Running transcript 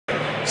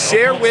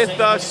Share with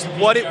us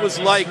what it was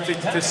like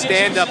to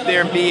stand up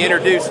there and be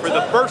introduced for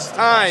the first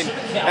time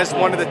as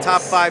one of the top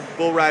 5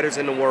 bull riders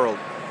in the world.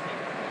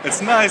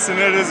 It's nice and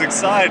it is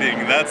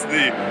exciting. That's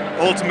the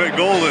ultimate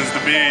goal, is to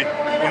be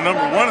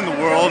number 1 in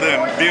the world, and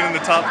being in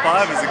the top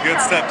 5 is a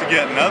good step to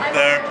getting up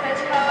there.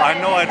 I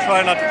know I try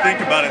not to think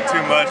about it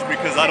too much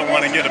because I don't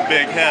want to get a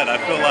big head.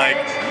 I feel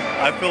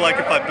like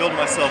if I build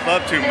myself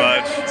up too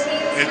much,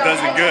 it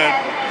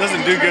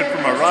doesn't do good for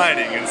my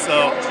riding. And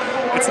so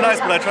it's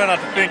nice, but I try not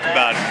to think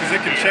about it because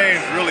it can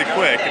change really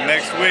quick. And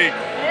next week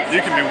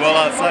you can be well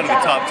outside of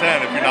the top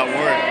 10 if you're not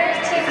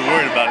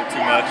worried about it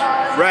too much.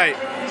 Right.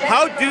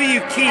 How do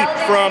you keep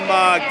from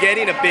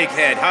getting a big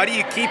head? How do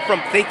you keep from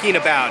thinking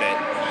about it?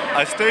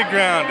 I stay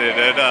grounded.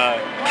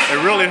 It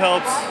really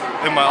helps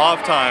in my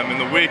off time in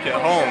the week at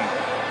home.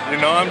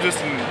 You know, I'm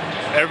just an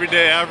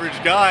everyday average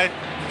guy,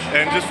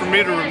 and just for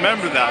me to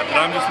remember that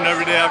I'm just an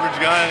everyday average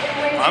guy,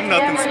 I'm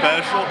nothing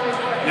special,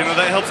 you know,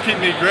 that helps keep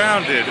me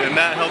grounded, and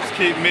that helps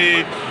keep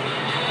me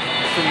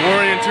from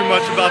worrying too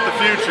much about the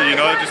future. You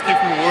know, it just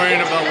keeps me worrying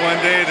about one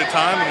day at a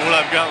time and what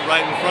I've got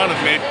right in front of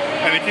me,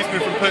 and it keeps me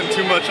from putting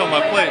too much on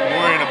my plate and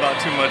worrying about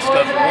too much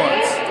stuff at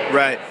once.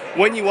 Right.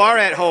 When you are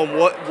at home,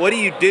 what do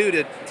you do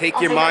to take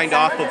your mind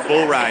off of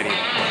bull riding?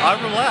 I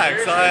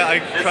relax.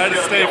 I try to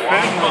stay fit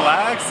and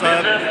relax.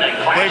 I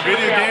play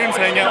video games,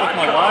 hang out with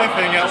my wife,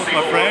 hang out with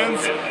my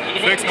friends,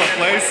 fix my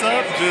place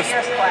up. Just,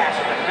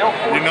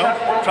 you know,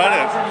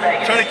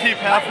 try to keep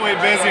halfway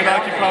busy and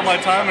occupy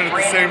my time, and at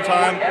the same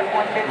time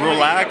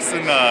relax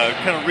and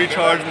kind of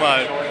recharge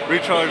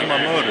my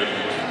motor.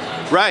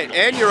 Right,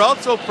 and you're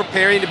also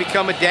preparing to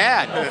become a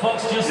dad.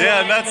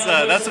 Yeah, and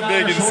that's a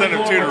big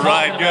incentive too, to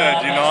ride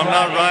good. You know, I'm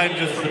not riding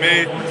just for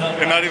me,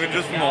 and not even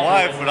just for my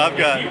wife, but I've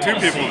got 2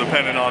 people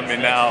dependent on me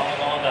now,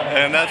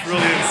 and that's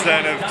really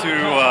incentive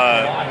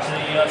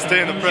to stay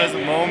in the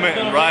present moment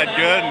and ride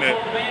good, and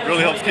it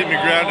really helps keep me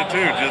grounded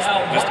too.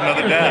 Just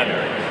another dad.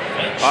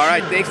 All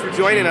right, thanks for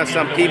joining us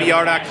on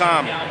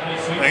PBR.com.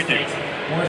 Thank you.